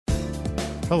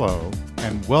Hello,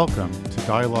 and welcome to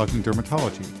Dialogues in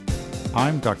Dermatology.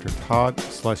 I'm Dr. Todd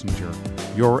Schlesinger,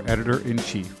 your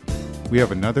editor-in-chief. We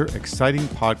have another exciting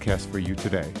podcast for you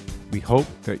today. We hope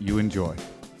that you enjoy.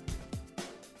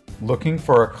 Looking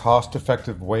for a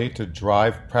cost-effective way to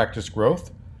drive practice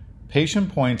growth?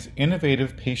 Patient Point's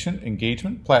innovative patient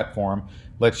engagement platform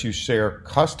lets you share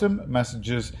custom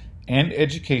messages and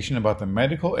education about the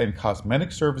medical and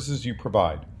cosmetic services you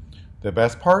provide. The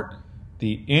best part?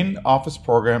 The in-office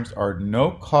programs are no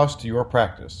cost to your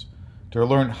practice. To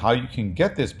learn how you can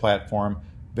get this platform,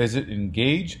 visit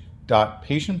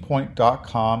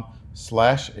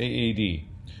engage.patientpoint.com/AAD.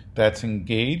 That's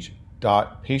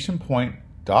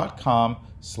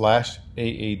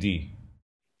engage.patientpoint.com/AAD.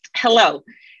 Hello,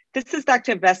 this is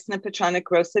Dr. Vesna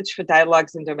Petronic-Rosic for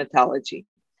Dialogues in Dermatology.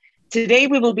 Today,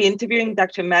 we will be interviewing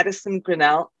Dr. Madison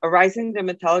Grinnell, a rising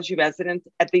dermatology resident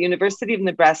at the University of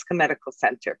Nebraska Medical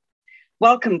Center.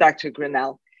 Welcome, Dr.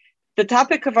 Grinnell. The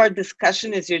topic of our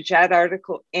discussion is your JAAD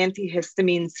article,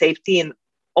 Antihistamine Safety in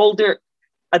Older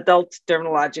Adult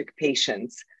Dermatologic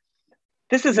Patients.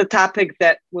 This is a topic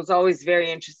that was always very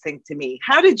interesting to me.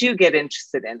 How did you get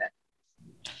interested in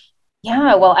it?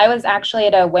 Yeah, well, I was actually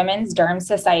at a Women's Derm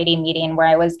Society meeting where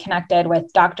I was connected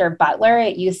with Dr. Butler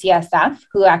at UCSF,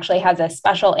 who actually has a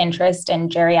special interest in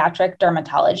geriatric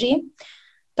dermatology.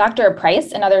 Dr.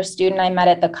 Price, another student I met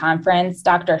at the conference,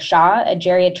 Dr. Shaw, a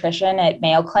geriatrician at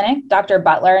Mayo Clinic. Dr.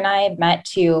 Butler and I met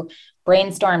to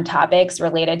brainstorm topics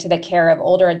related to the care of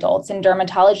older adults in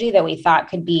dermatology that we thought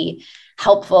could be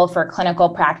helpful for clinical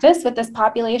practice with this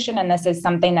population. And this is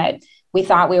something that we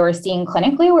thought we were seeing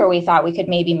clinically where we thought we could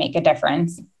maybe make a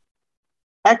difference.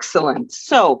 Excellent.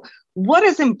 So what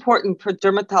is important for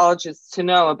dermatologists to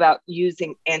know about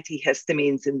using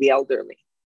antihistamines in the elderly?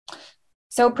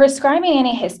 So prescribing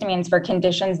antihistamines for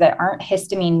conditions that aren't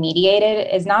histamine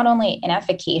mediated is not only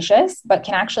inefficacious, but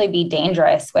can actually be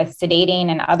dangerous with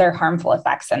sedating and other harmful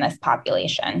effects in this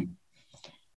population.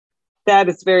 That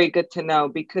is very good to know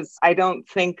because I don't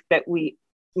think that we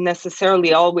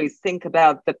necessarily always think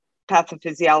about the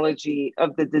pathophysiology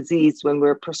of the disease when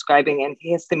we're prescribing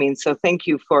antihistamines. So thank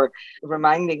you for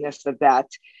reminding us of that.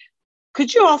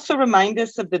 Could you also remind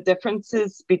us of the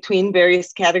differences between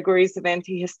various categories of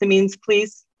antihistamines,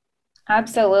 please?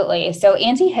 Absolutely. So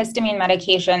antihistamine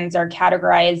medications are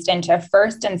categorized into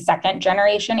first and second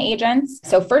generation agents.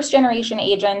 So first generation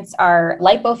agents are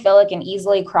lipophilic and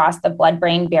easily cross the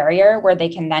blood-brain barrier where they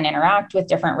can then interact with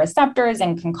different receptors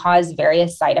and can cause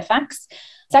various side effects.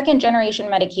 Second generation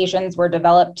medications were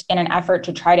developed in an effort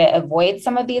to try to avoid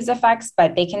some of these effects,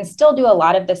 but they can still do a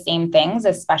lot of the same things,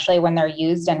 especially when they're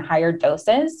used in higher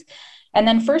doses. And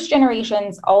then first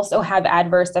generations also have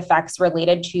adverse effects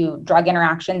related to drug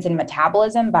interactions and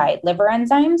metabolism by liver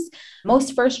enzymes.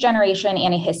 Most first generation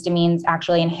antihistamines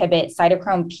actually inhibit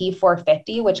cytochrome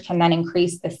P450, which can then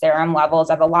increase the serum levels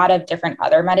of a lot of different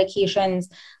other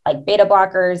medications like beta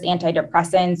blockers,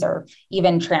 antidepressants, or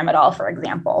even tramadol, for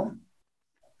example.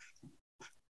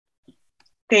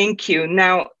 Thank you.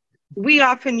 Now, we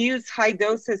often use high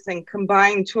doses and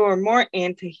combine two or more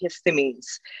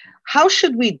antihistamines. How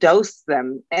should we dose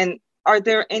them? And are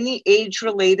there any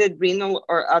age-related renal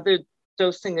or other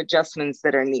dosing adjustments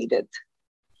that are needed?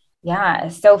 Yeah,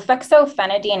 so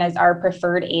fexofenadine is our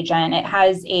preferred agent. It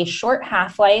has a short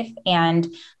half-life, and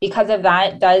because of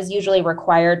that, does usually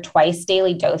require twice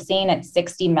daily dosing at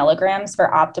 60 milligrams for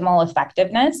optimal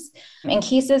effectiveness. In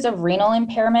cases of renal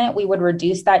impairment, we would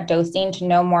reduce that dosing to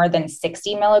no more than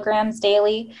 60 milligrams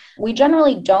daily. We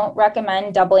generally don't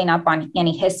recommend doubling up on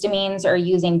antihistamines or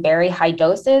using very high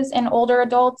doses in older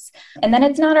adults. And then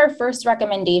it's not our first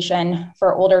recommendation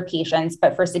for older patients,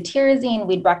 but for cetirizine,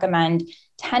 we'd recommend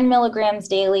 10 milligrams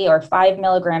daily or 5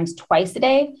 milligrams twice a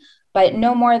day, but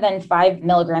no more than 5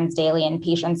 milligrams daily in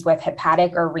patients with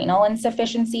hepatic or renal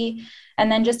insufficiency.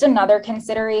 And then just another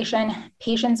consideration,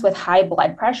 patients with high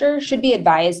blood pressure should be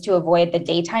advised to avoid the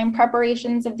daytime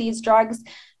preparations of these drugs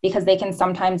because they can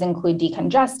sometimes include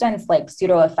decongestants like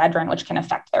pseudoephedrine, which can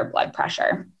affect their blood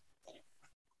pressure.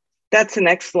 That's an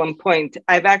excellent point.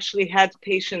 I've actually had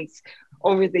patients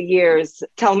over the years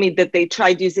tell me that they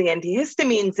tried using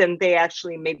antihistamines and they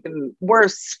actually made them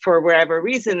worse for whatever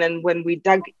reason. And when we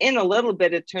dug in a little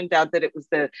bit, it turned out that it was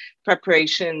the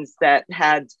preparations that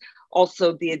had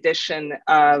also the addition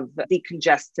of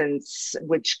decongestants,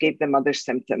 which gave them other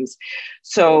symptoms.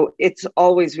 So it's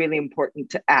always really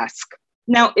important to ask.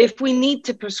 Now, if we need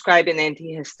to prescribe an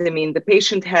antihistamine, the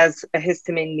patient has a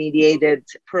histamine-mediated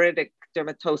pruritic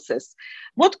dermatosis.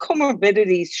 What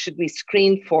comorbidities should we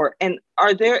screen for? And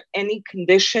are there any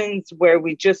conditions where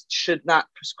we just should not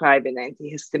prescribe an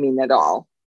antihistamine at all?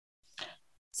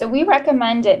 So we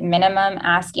recommend at minimum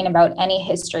asking about any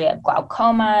history of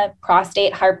glaucoma,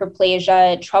 prostate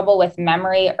hyperplasia, trouble with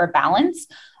memory or balance.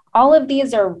 All of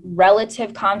these are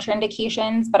relative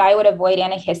contraindications, but I would avoid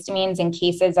antihistamines in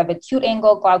cases of acute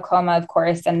angle glaucoma, of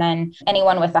course, and then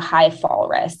anyone with a high fall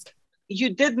risk. You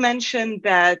did mention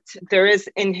that there is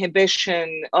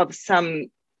inhibition of some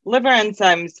liver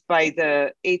enzymes by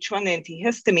the H1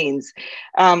 antihistamines.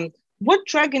 What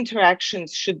drug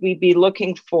interactions should we be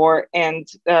looking for? And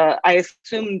I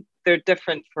assume they're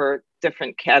different for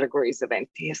different categories of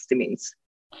antihistamines.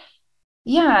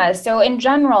 Yeah, so in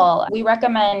general, we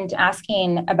recommend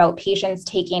asking about patients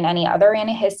taking any other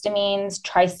antihistamines.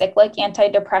 Tricyclic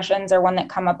antidepressants are one that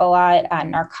come up a lot,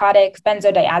 narcotics,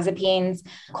 benzodiazepines,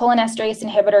 cholinesterase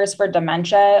inhibitors for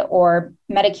dementia, or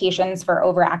medications for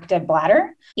overactive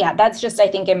bladder. Yeah, that's just, I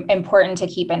think, important to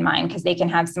keep in mind because they can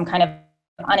have some kind of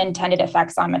unintended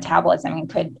effects on metabolism and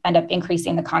could end up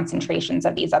increasing the concentrations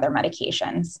of these other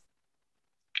medications.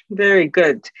 Very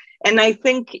good. And I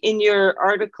think in your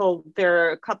article, there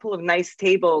are a couple of nice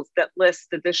tables that list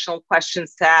additional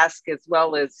questions to ask as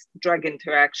well as drug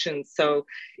interactions. So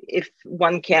if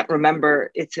one can't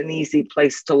remember, it's an easy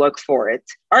place to look for it.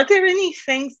 Are there any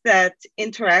things that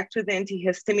interact with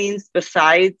antihistamines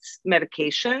besides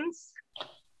medications?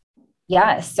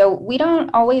 Yes. So we don't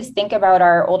always think about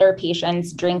our older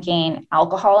patients drinking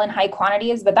alcohol in high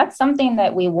quantities, but that's something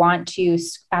that we want to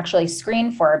actually screen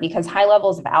for because high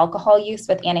levels of alcohol use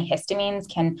with antihistamines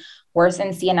can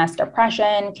worsen CNS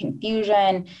depression,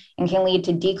 confusion, and can lead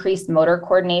to decreased motor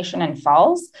coordination and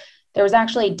falls. There was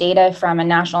actually data from a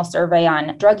national survey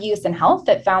on drug use and health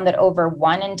that found that over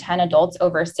 1 in 10 adults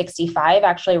over 65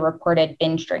 actually reported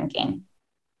binge drinking.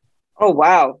 Oh,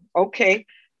 wow. Okay.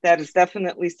 That is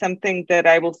definitely something that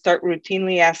I will start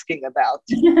routinely asking about.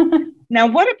 Now,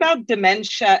 what about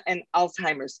dementia and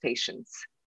Alzheimer's patients?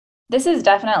 This is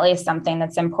definitely something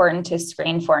that's important to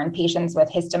screen for in patients with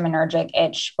histaminergic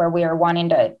itch, where we are wanting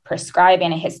to prescribe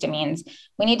antihistamines.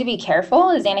 We need to be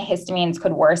careful as antihistamines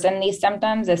could worsen these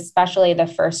symptoms, especially the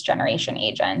first generation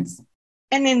agents.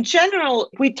 And in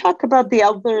general, we talk about the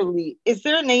elderly. Is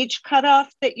there an age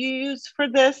cutoff that you use for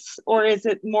this, or is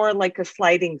it more like a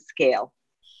sliding scale?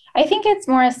 I think it's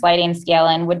more a sliding scale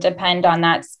and would depend on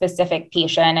that specific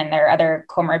patient and their other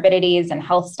comorbidities and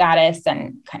health status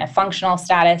and kind of functional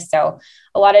status. So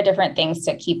a lot of different things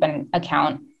to keep in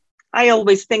account. I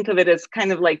always think of it as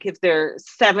kind of like if they're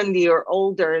 70 or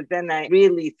older, then I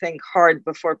really think hard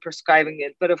before prescribing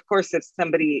it. But of course, if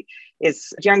somebody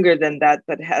is younger than that,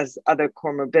 but has other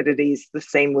comorbidities, the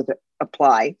same would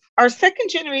apply. Are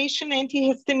second generation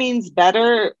antihistamines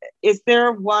better? Is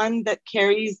there one that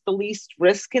carries the least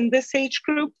risk in this age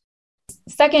group?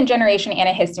 Second generation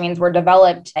antihistamines were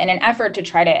developed in an effort to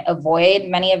try to avoid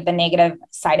many of the negative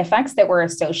side effects that were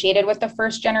associated with the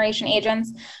first generation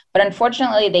agents. But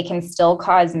unfortunately, they can still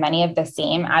cause many of the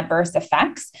same adverse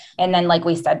effects. And then, like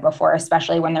we said before,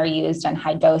 especially when they're used in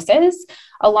high doses,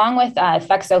 along with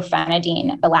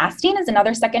fexofenadine. Elastine is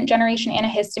another second generation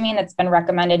antihistamine that's been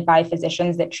recommended by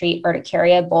physicians that treat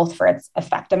urticaria, both for its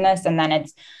effectiveness and then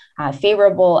its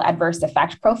favorable adverse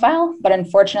effect profile, but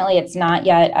unfortunately, it's not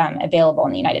yet available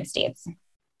in the United States.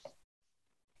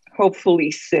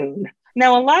 Hopefully soon.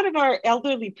 Now, a lot of our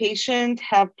elderly patients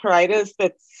have pruritus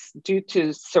that's due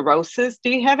to cirrhosis.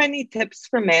 Do you have any tips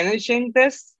for managing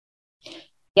this?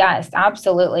 Yes,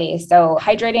 absolutely. So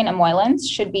hydrating emollients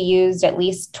should be used at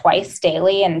least twice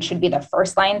daily and should be the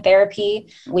first line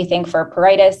therapy. We think for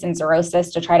pruritus and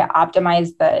cirrhosis to try to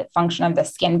optimize the function of the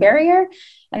skin barrier.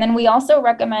 And then we also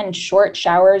recommend short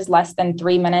showers, less than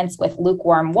 3 minutes with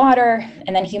lukewarm water.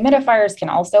 And then humidifiers can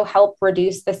also help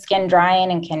reduce the skin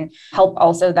drying and can help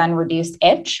also then reduce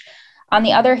itch. On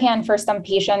the other hand, for some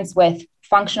patients with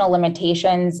functional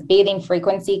limitations, bathing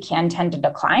frequency can tend to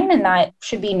decline, and that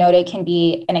should be noted can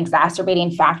be an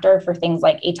exacerbating factor for things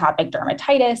like atopic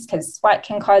dermatitis because sweat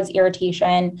can cause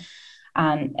irritation.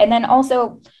 And then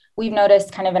also, we've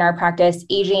noticed kind of in our practice,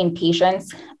 aging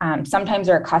patients sometimes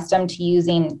are accustomed to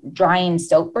using drying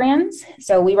soap brands.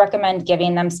 So we recommend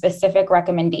giving them specific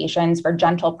recommendations for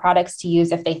gentle products to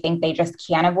use if they think they just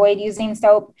can't avoid using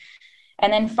soap.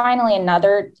 And then finally,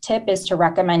 another tip is to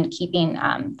recommend keeping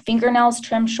fingernails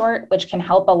trimmed short, which can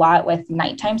help a lot with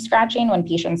nighttime scratching when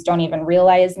patients don't even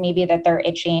realize maybe that they're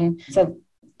itching. So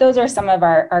those are some of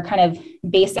our kind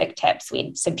of basic tips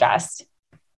we'd suggest.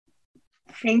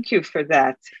 Thank you for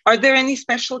that. Are there any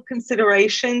special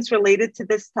considerations related to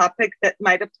this topic that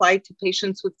might apply to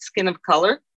patients with skin of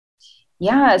color?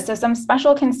 Yeah, so some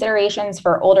special considerations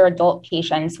for older adult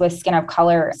patients with skin of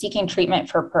color seeking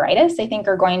treatment for pruritus, I think,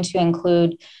 are going to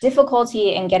include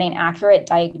difficulty in getting accurate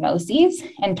diagnoses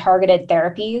and targeted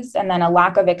therapies, and then a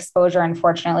lack of exposure,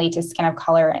 unfortunately, to skin of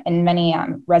color in many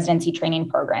residency training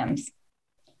programs.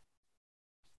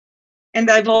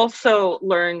 And I've also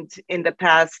learned in the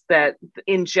past that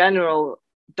in general,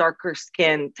 darker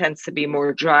skin tends to be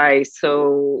more dry.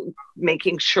 So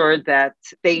making sure that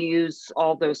they use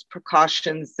all those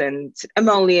precautions and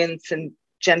emollients and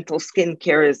gentle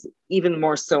skincare is even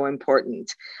more so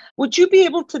important. Would you be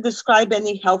able to describe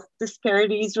any health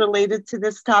disparities related to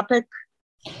this topic?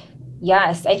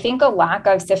 Yes, I think a lack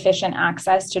of sufficient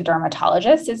access to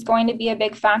dermatologists is going to be a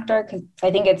big factor, because I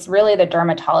think it's really the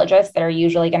dermatologists that are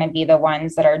usually going to be the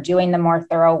ones that are doing the more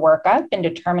thorough workup and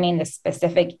determining the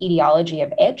specific etiology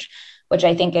of itch, which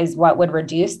I think is what would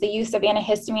reduce the use of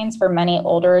antihistamines for many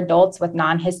older adults with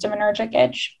non-histaminergic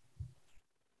itch.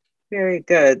 Very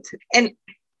good. And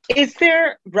is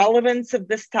there relevance of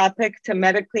this topic to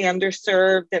medically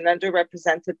underserved and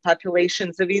underrepresented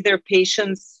populations of either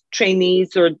patients,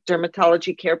 trainees, or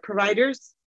dermatology care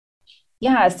providers?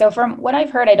 Yeah, so from what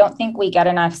I've heard, I don't think we get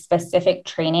enough specific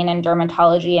training in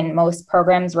dermatology in most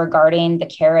programs regarding the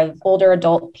care of older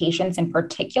adult patients in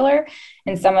particular,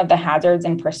 and some of the hazards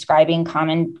in prescribing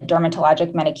common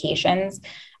dermatologic medications.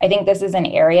 I think this is an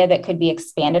area that could be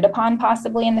expanded upon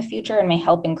possibly in the future and may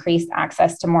help increase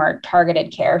access to more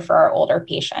targeted care for our older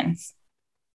patients.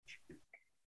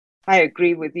 I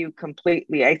agree with you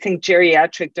completely. I think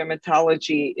geriatric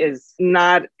dermatology is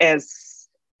not as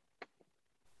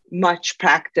much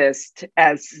practiced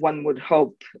as one would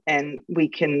hope, and we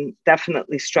can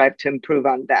definitely strive to improve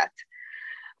on that.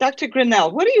 Dr.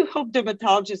 Grinnell, what do you hope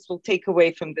dermatologists will take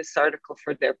away from this article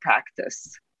for their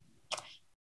practice?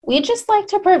 We'd just like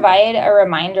to provide a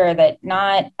reminder that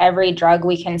not every drug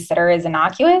we consider is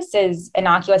innocuous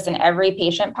in every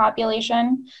patient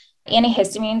population.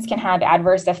 Antihistamines can have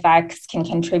adverse effects, can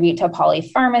contribute to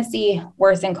polypharmacy,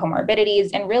 worsen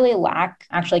comorbidities, and really lack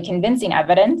actually convincing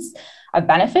evidence of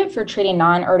benefit for treating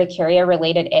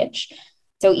non-urticaria-related itch.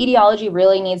 So etiology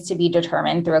really needs to be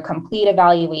determined through a complete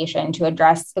evaluation to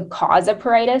address the cause of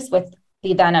pruritus with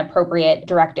the then appropriate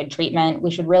directed treatment.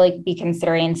 We should really be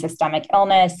considering systemic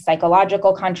illness,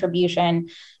 psychological contribution,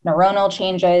 neuronal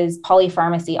changes,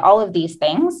 polypharmacy, all of these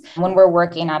things when we're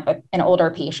working up an older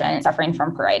patient suffering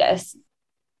from pruritus.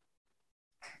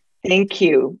 Thank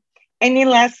you. Any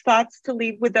last thoughts to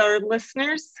leave with our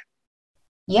listeners?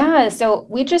 Yeah, so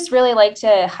we just really like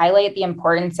to highlight the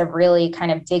importance of really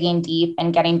kind of digging deep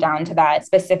and getting down to that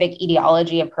specific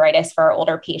etiology of pruritus for our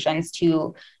older patients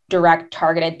to direct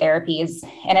targeted therapies.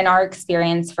 And in our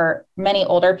experience for many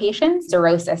older patients,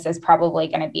 xerosis is probably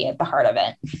going to be at the heart of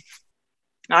it.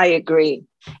 I agree.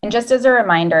 And just as a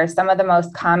reminder, some of the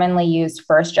most commonly used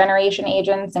first-generation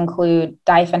agents include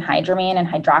diphenhydramine and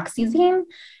hydroxyzine.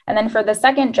 And then for the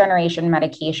second-generation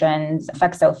medications,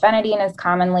 fexofenadine is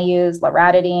commonly used,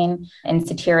 loratadine, and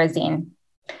cetirizine.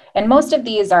 And most of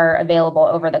these are available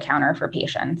over the counter for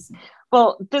patients.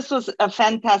 Well, this was a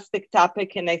fantastic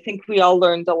topic, and I think we all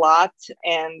learned a lot,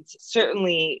 and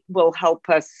certainly will help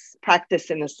us practice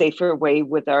in a safer way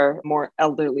with our more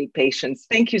elderly patients.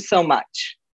 Thank you so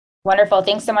much. Wonderful.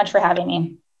 Thanks so much for having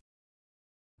me.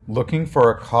 Looking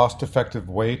for a cost-effective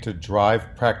way to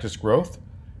drive practice growth?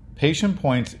 Patient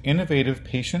Point's innovative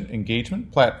patient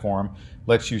engagement platform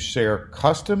lets you share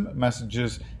custom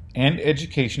messages and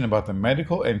education about the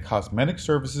medical and cosmetic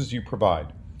services you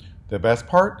provide. The best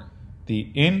part?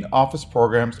 The in-office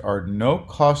programs are no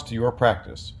cost to your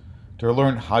practice. To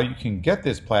learn how you can get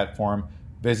this platform,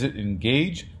 visit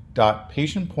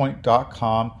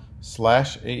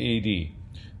engage.patientpoint.com/AAD.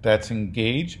 That's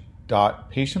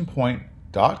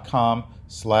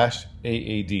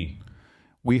engage.patientpoint.com/AAD.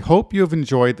 We hope you have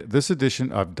enjoyed this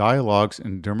edition of Dialogues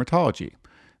in Dermatology.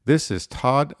 This is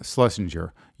Todd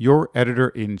Schlesinger, your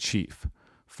editor-in-chief.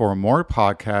 For more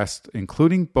podcasts,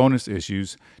 including bonus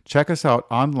issues, check us out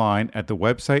online at the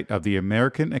website of the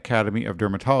American Academy of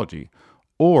Dermatology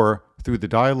or through the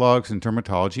Dialogues in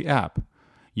Dermatology app.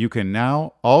 You can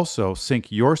now also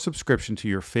sync your subscription to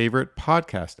your favorite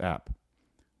podcast app.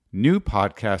 New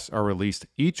podcasts are released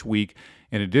each week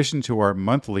in addition to our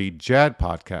monthly JAAD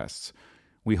podcasts.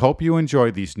 We hope you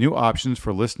enjoy these new options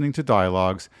for listening to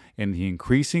dialogues and the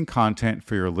increasing content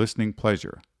for your listening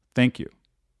pleasure. Thank you.